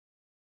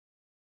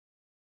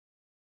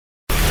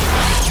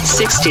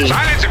60.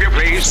 Silence, if you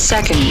please.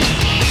 Second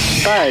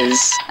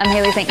buzz. I'm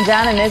Hayley St.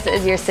 John, and this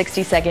is your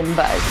 60-second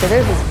buzz. So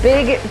there's this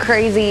big,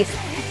 crazy,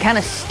 kind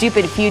of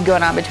stupid feud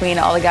going on between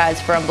all the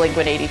guys from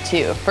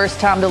Blink-182. First,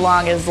 Tom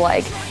DeLonge is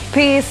like,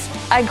 peace,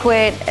 I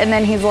quit. And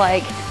then he's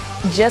like,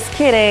 just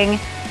kidding.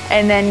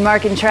 And then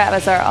Mark and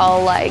Travis are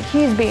all like,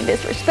 he's being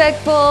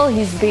disrespectful,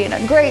 he's being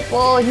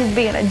ungrateful, he's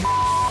being a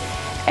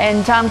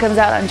And Tom comes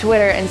out on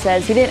Twitter and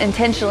says he didn't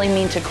intentionally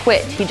mean to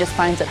quit, he just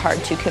finds it hard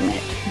to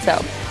commit.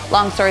 So,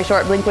 long story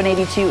short,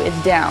 Blink-182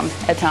 is down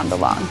at Tom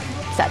DeLonge.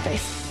 Sad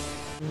face.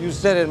 You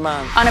said it,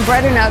 man. On a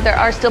brighter note, there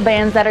are still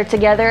bands that are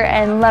together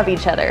and love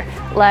each other,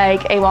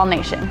 like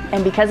AWOLNATION.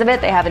 And because of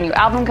it, they have a new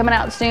album coming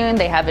out soon,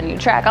 they have a new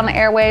track on the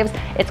airwaves.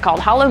 It's called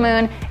Hollow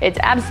Moon, it's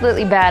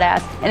absolutely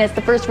badass, and it's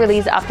the first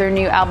release off their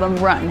new album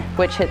Run,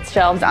 which hits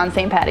shelves on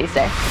St. Paddy's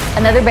Day.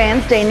 Another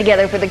band staying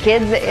together for the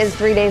kids is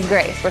 3 Days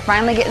Grace. We're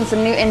finally getting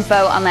some new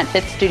info on that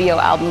 5th studio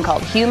album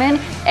called Human,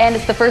 and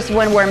it's the first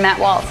one where Matt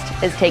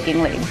Walst is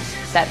taking lead.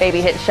 That baby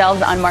hits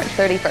shelves on March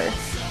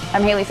 31st.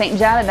 I'm Hayley St.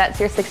 John, and that's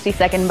your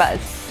 60-second buzz.